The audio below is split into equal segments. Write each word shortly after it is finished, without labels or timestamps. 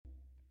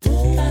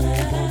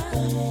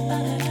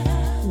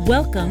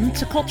Welcome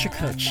to Culture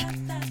Coach,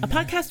 a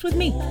podcast with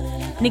me,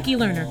 Nikki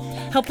Lerner,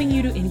 helping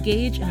you to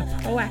engage in a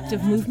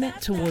proactive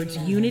movement towards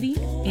unity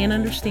and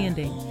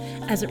understanding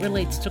as it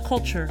relates to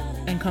culture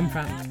and come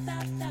from.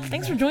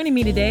 Thanks for joining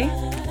me today.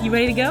 You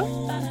ready to go?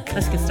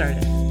 Let's get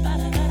started.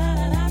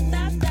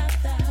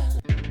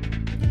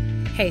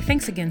 Hey,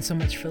 thanks again so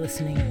much for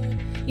listening.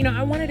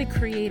 I wanted to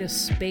create a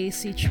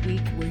space each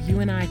week where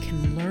you and I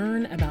can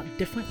learn about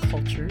different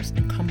cultures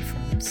and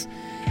come-froms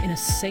in a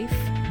safe,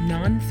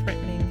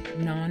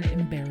 non-threatening,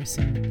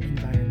 non-embarrassing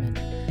environment.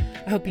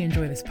 I hope you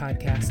enjoy this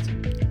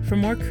podcast. For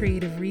more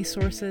creative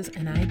resources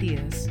and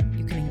ideas,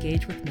 you can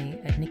engage with me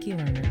at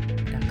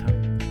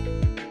nikkilerner.com.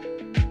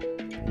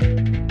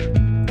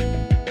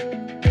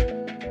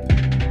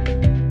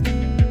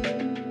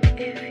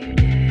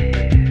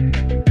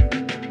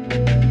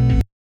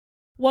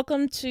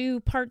 Welcome to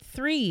part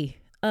 3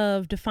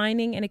 of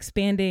defining and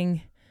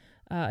expanding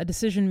a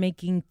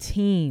decision-making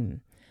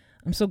team.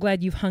 I'm so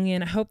glad you've hung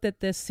in. I hope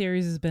that this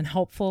series has been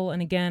helpful.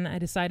 And again, I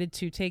decided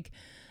to take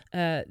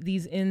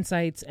these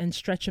insights and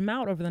stretch them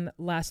out over the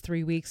last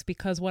 3 weeks,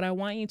 because what I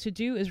want you to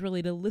do is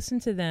really to listen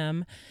to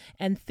them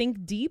and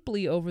think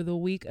deeply over the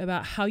week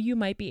about how you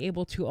might be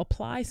able to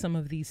apply some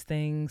of these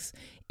things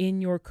in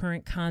your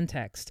current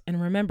context.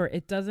 And remember,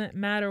 it doesn't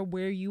matter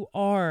where you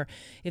are.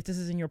 If this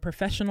is in your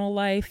professional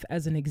life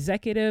as an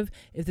executive,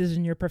 if this is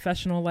in your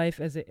professional life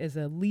as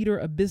a leader,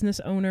 a business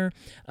owner,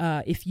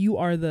 if you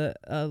are the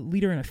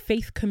leader in a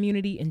faith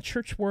community, in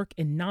church work,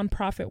 in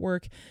nonprofit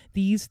work,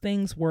 these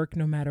things work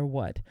no matter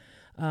what.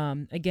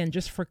 Again,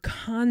 just for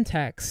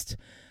context,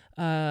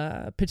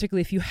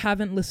 particularly if you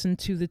haven't listened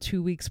to the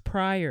 2 weeks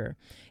prior,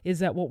 is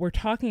that what we're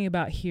talking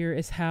about here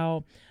is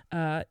how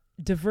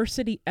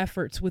diversity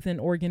efforts within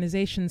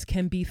organizations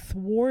can be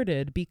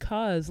thwarted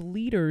because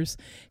leaders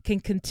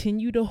can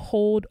continue to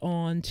hold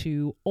on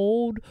to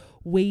old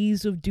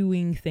ways of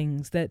doing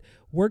things that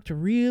worked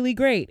really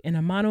great in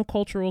a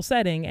monocultural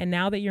setting. And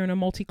now that you're in a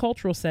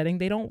multicultural setting,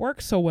 they don't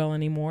work so well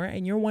anymore.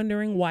 And you're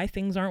wondering why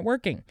things aren't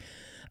working.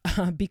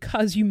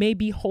 Because you may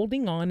be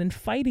holding on and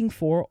fighting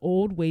for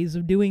old ways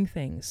of doing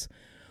things.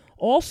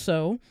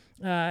 Also,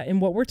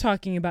 in what we're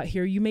talking about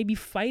here, you may be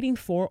fighting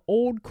for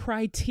old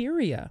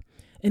criteria,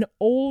 an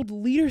old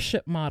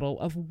leadership model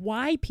of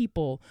why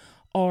people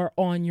are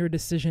on your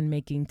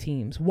decision-making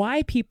teams,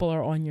 why people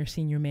are on your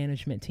senior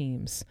management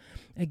teams.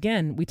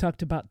 Again, we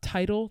talked about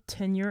title,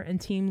 tenure, and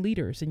team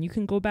leaders, and you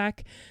can go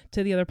back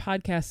to the other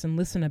podcasts and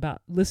listen to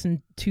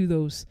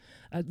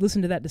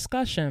that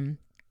discussion.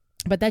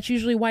 But that's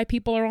usually why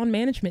people are on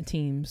management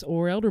teams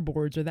or elder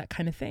boards or that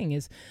kind of thing,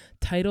 is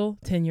title,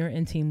 tenure,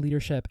 and team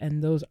leadership.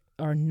 And those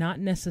are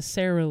not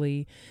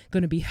necessarily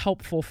going to be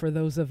helpful for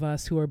those of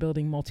us who are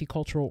building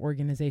multicultural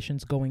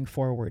organizations going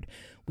forward.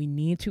 We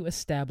need to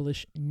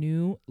establish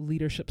new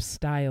leadership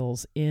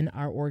styles in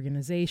our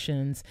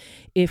organizations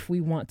if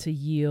we want to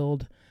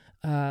yield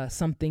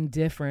something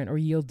different or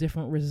yield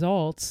different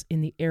results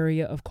in the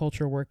area of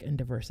culture, work, and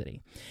diversity.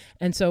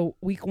 And so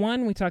week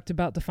 1, we talked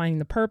about defining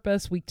the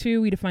purpose. Week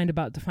 2, we defined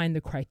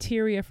the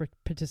criteria for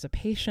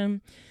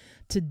participation.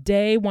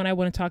 Today, what I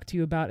want to talk to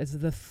you about is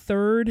the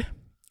third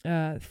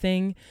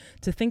thing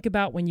to think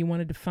about when you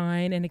want to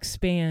define and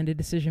expand a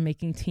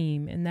decision-making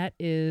team, and that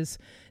is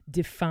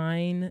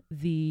define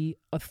the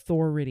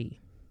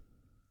authority.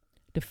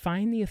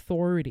 Define the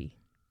authority.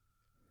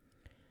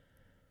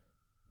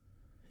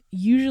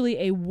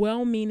 Usually a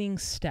well-meaning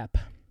step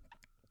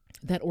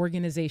that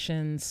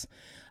organizations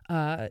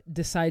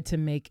decide to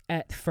make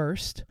at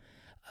first,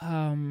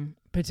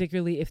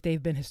 particularly if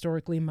they've been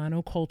historically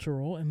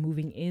monocultural and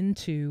moving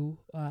into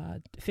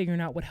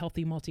figuring out what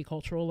healthy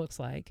multicultural looks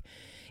like,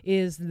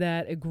 is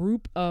that a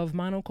group of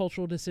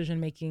monocultural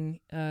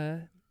decision-making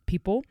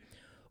people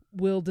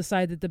will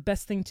decide that the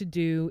best thing to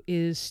do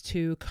is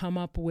to come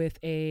up with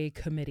a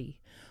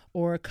committee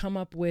or come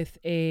up with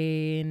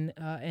an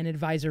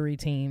advisory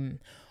team,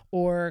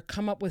 or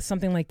come up with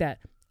something like that.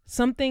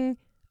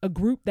 A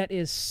group that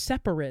is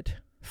separate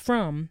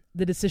from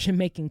the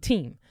decision-making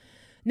team.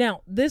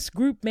 Now, this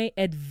group may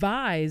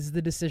advise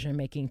the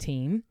decision-making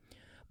team,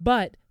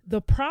 but the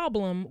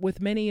problem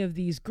with many of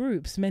these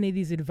groups, many of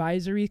these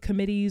advisory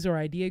committees or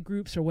idea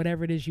groups or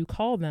whatever it is you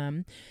call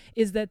them,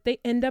 is that they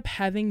end up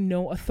having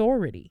no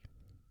authority.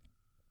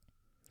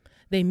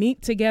 They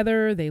meet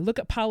together, they look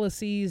at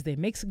policies, they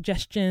make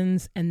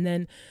suggestions, and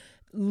then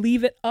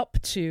leave it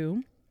up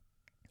to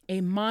a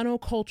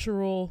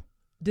monocultural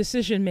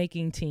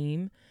decision-making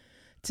team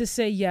to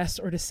say yes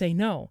or to say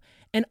no.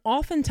 And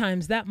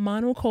oftentimes that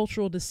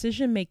monocultural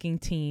decision-making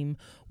team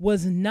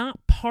was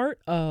not part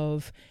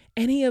of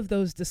any of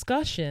those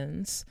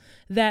discussions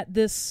that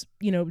this,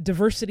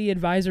 diversity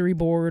advisory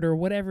board or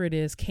whatever it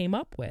is came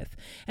up with.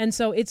 And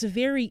so it's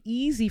very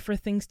easy for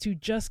things to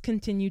just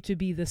continue to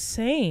be the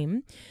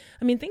same.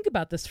 I mean, think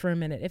about this for a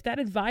minute. If that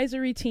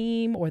advisory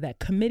team or that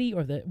committee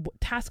or the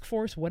task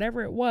force,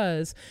 whatever it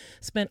was,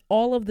 spent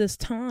all of this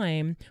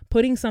time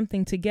putting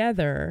something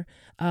together,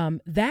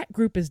 that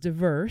group is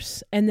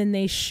diverse, and then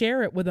they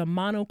share it with a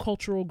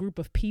monocultural group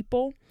of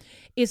people,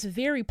 it's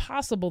very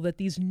possible that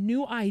these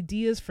new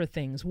ideas for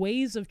things,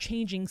 ways of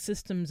changing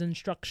systems and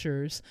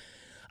structures,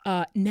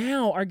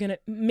 now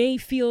may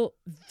feel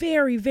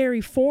very,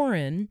 very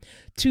foreign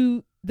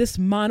to this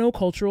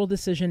monocultural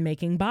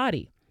decision-making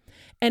body.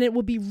 And it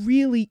will be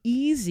really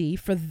easy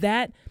for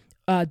that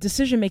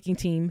decision-making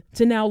team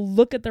to now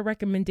look at the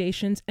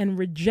recommendations and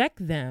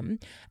reject them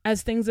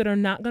as things that are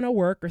not going to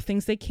work or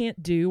things they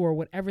can't do or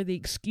whatever the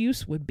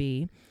excuse would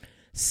be,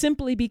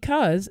 simply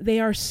because they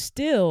are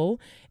still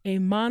a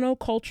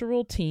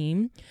monocultural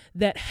team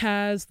that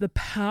has the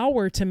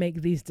power to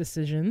make these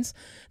decisions,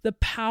 the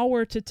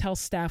power to tell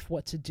staff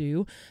what to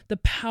do, the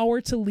power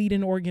to lead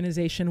an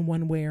organization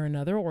one way or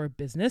another, or a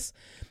business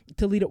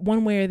to lead it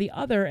one way or the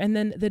other. And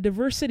then the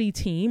diversity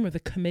team or the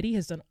committee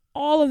has done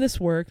all of this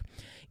work,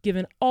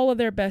 given all of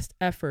their best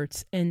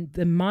efforts, and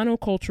the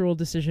monocultural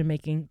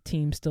decision-making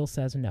team still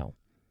says no.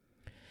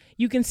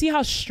 You can see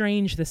how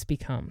strange this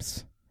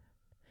becomes.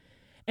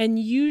 And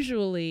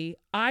usually,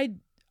 I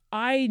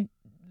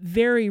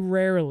very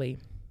rarely,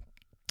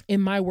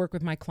 in my work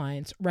with my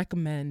clients,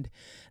 recommend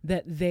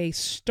that they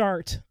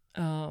start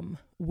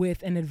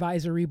with an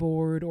advisory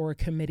board or a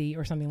committee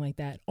or something like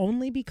that,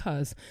 only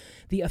because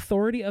the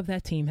authority of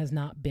that team has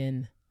not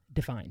been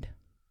defined.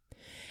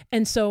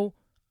 And so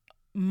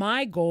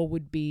my goal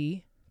would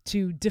be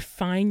to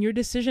define your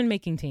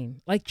decision-making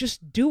team. Like,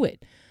 just do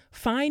it.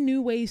 Find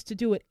new ways to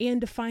do it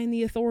and define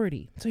the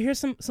authority. So here's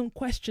some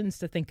questions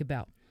to think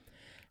about.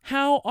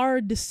 How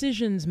are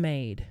decisions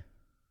made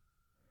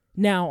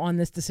now on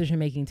this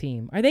decision-making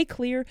team? Are they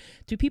clear?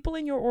 Do people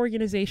in your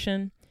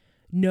organization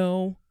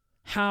know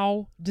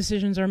how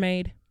decisions are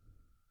made?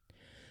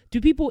 Do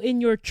people in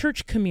your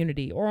church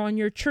community or on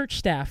your church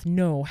staff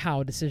know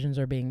how decisions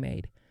are being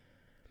made?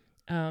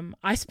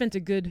 I spent a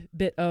good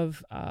bit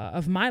of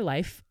my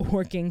life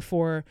working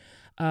for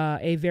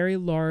a very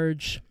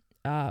large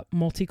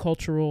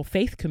multicultural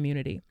faith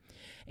community.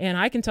 And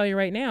I can tell you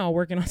right now,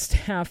 working on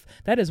staff,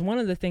 that is one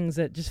of the things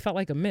that just felt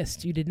like a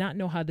mist. You did not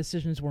know how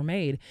decisions were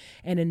made.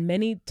 And in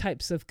many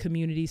types of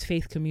communities,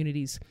 faith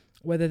communities,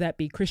 whether that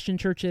be Christian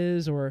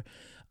churches or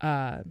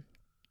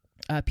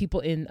people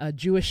in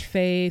Jewish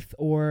faith,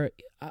 or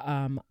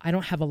I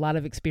don't have a lot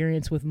of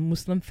experience with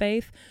Muslim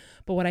faith,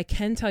 but what I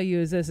can tell you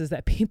is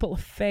that people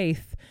of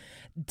faith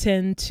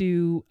tend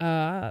to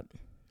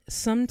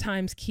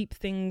sometimes keep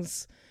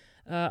things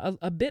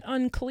a bit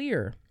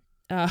unclear.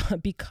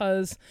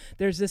 Because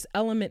there's this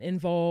element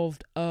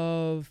involved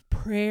of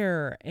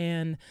prayer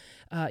and,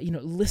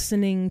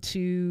 listening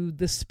to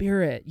the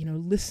Spirit,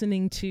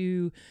 listening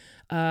to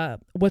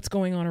what's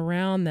going on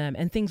around them.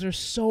 And things are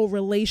so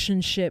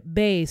relationship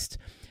based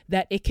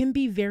that it can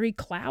be very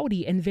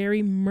cloudy and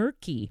very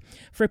murky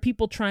for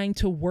people trying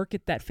to work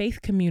at that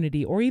faith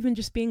community, or even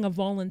just being a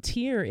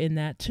volunteer in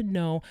that, to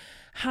know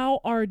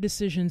how are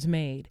decisions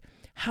made.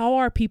 How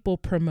are people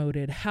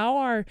promoted? How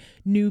are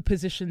new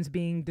positions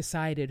being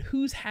decided?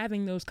 Who's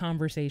having those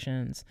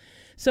conversations?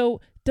 So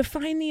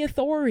define the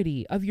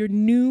authority of your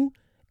new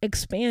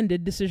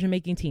expanded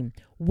decision-making team.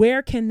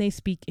 Where can they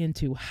speak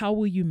into? How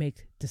will you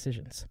make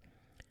decisions?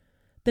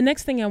 The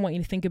next thing I want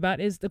you to think about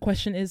is the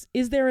question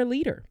is there a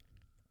leader?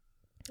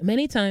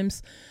 Many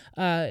times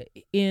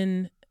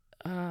in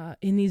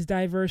these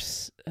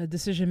diverse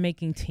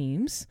decision-making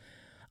teams,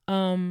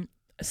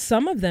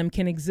 some of them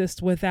can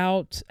exist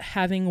without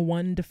having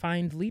one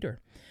defined leader.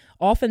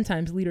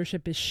 Oftentimes,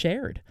 leadership is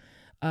shared.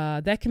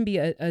 That can be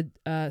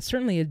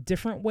certainly a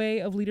different way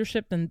of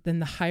leadership than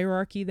the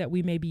hierarchy that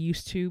we may be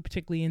used to,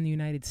 particularly in the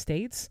United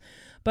States.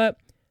 But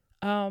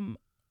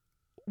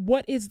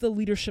what is the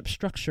leadership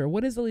structure?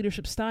 What is the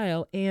leadership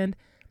style? And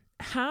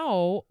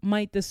how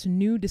might this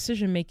new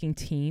decision-making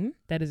team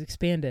that is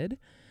expanded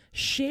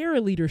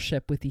share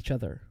leadership with each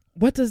other?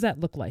 What does that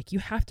look like? You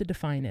have to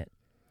define it.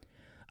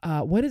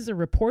 What is the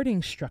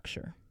reporting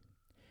structure?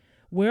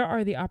 Where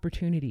are the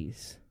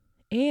opportunities?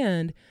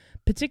 And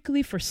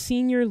particularly for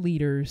senior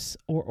leaders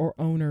or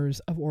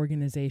owners of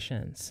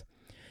organizations,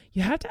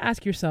 you have to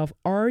ask yourself,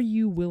 are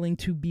you willing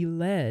to be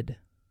led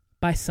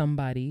by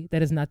somebody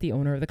that is not the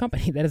owner of the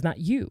company, that is not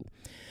you?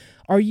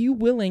 Are you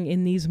willing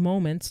in these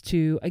moments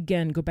to,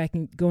 again,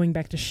 going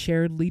back to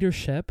shared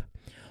leadership,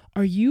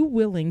 are you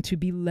willing to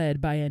be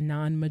led by a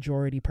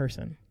non-majority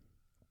person?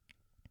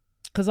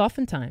 Because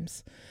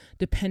oftentimes,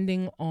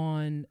 depending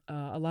on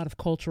a lot of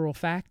cultural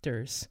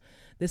factors,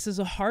 this is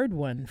a hard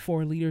one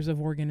for leaders of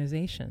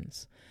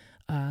organizations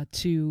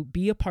to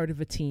be a part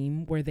of a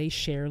team where they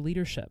share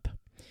leadership.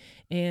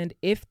 And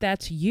if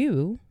that's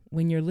you,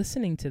 when you're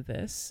listening to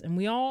this, and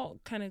we all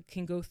kind of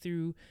can go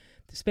through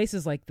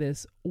spaces like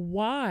this,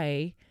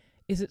 why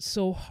is it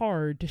so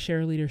hard to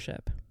share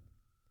leadership?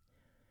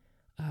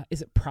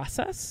 Is it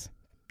process?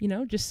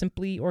 Just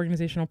simply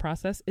organizational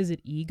process? Is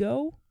it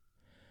ego?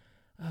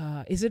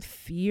 Is it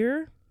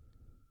fear?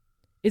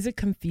 Is it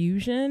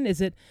confusion? Is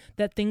it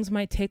that things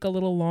might take a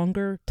little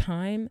longer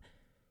time?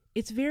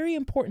 It's very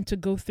important to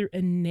go through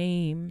and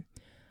name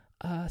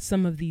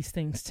some of these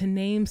things, to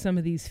name some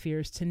of these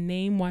fears, to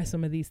name why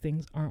some of these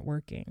things aren't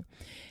working.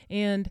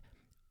 And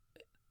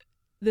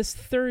this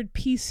third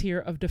piece here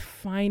of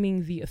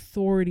defining the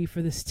authority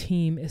for this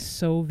team is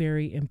so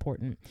very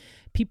important.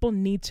 People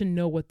need to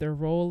know what their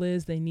role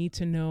is. They need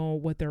to know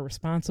what they're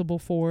responsible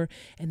for.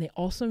 And they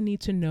also need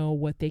to know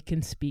what they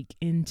can speak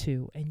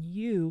into. And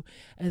you,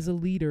 as a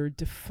leader,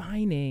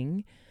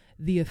 defining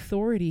the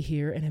authority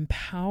here and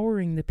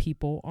empowering the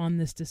people on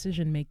this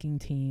decision-making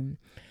team,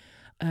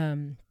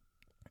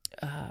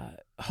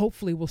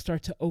 hopefully will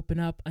start to open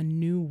up a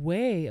new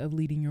way of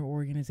leading your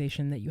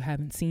organization that you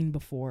haven't seen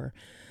before,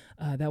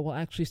 that will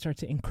actually start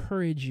to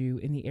encourage you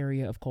in the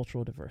area of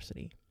cultural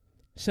diversity.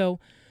 So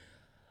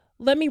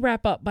let me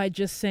wrap up by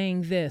just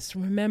saying this.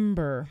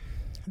 Remember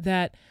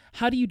that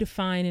how do you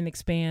define and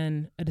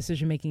expand a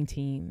decision-making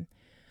team?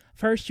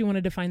 First, you want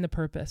to define the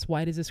purpose.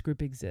 Why does this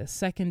group exist?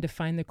 Second,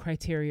 define the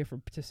criteria for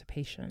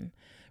participation.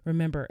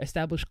 Remember,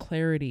 establish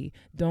clarity.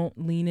 Don't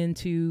lean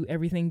into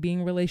everything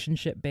being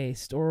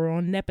relationship-based or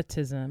on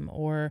nepotism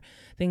or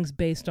things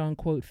based on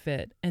quote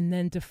fit. And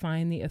then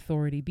define the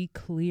authority. Be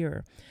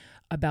clear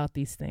about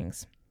these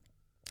things.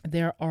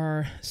 There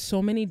are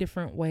so many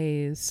different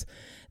ways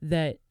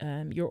that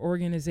your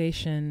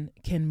organization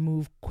can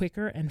move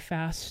quicker and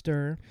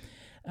faster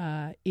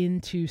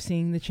into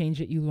seeing the change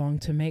that you long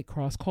to make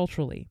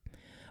cross-culturally.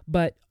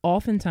 But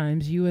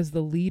oftentimes you as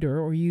the leader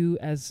or you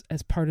as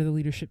part of the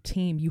leadership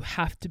team, you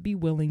have to be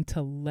willing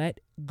to let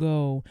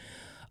go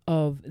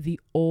of the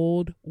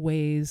old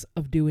ways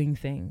of doing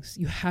things.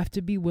 You have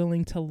to be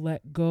willing to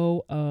let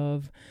go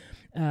of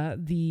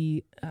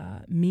the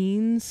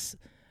means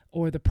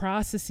or the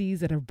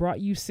processes that have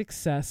brought you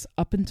success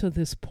up until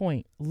this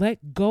point.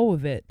 Let go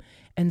of it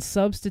and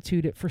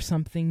substitute it for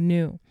something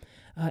new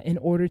in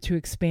order to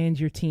expand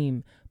your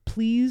team.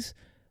 Please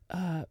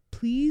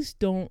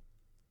don't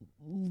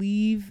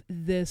leave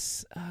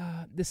this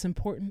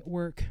important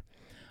work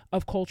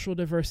of cultural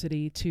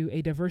diversity to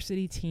a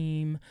diversity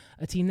team,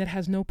 a team that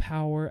has no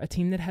power, a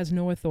team that has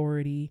no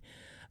authority,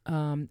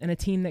 and a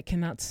team that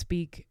cannot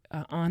speak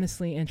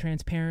honestly and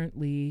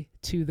transparently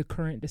to the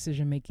current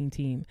decision-making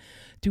team.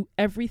 Do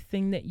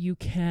everything that you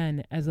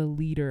can as a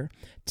leader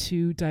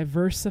to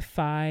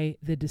diversify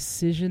the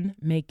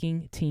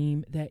decision-making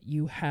team that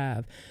you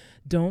have.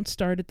 Don't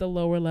start at the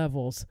lower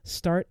levels.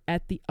 Start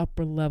at the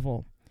upper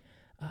level.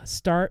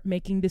 Start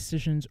making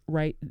decisions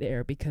right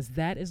there, because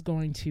that is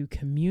going to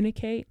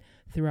communicate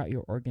throughout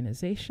your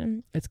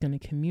organization. It's going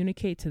to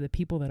communicate to the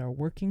people that are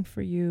working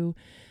for you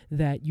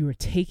that you are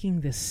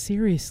taking this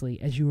seriously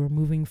as you are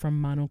moving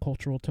from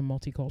monocultural to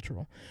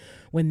multicultural.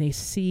 When they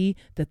see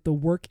that the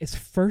work is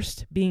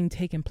first being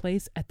taken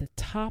place at the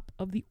top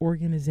of the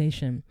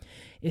organization,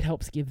 it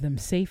helps give them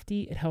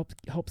safety. It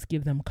helps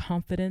give them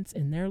confidence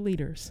in their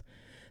leaders,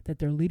 that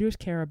their leaders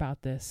care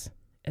about this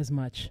as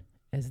much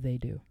as they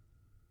do.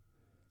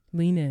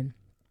 Lean in,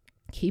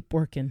 keep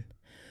working.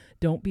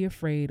 Don't be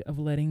afraid of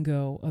letting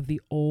go of the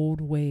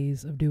old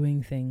ways of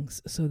doing things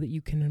so that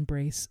you can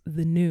embrace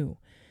the new,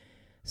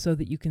 so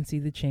that you can see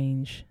the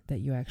change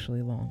that you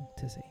actually long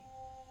to see.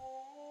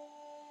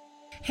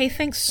 Hey,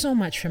 thanks so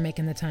much for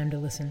making the time to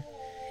listen.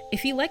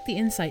 If you like the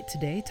insight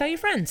today, tell your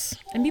friends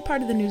and be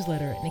part of the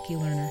newsletter at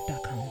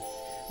nikkilerner.com.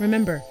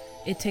 Remember,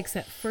 it takes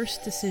that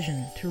first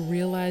decision to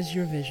realize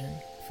your vision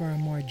for a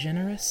more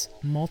generous,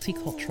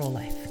 multicultural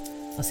life.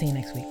 I'll see you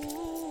next week.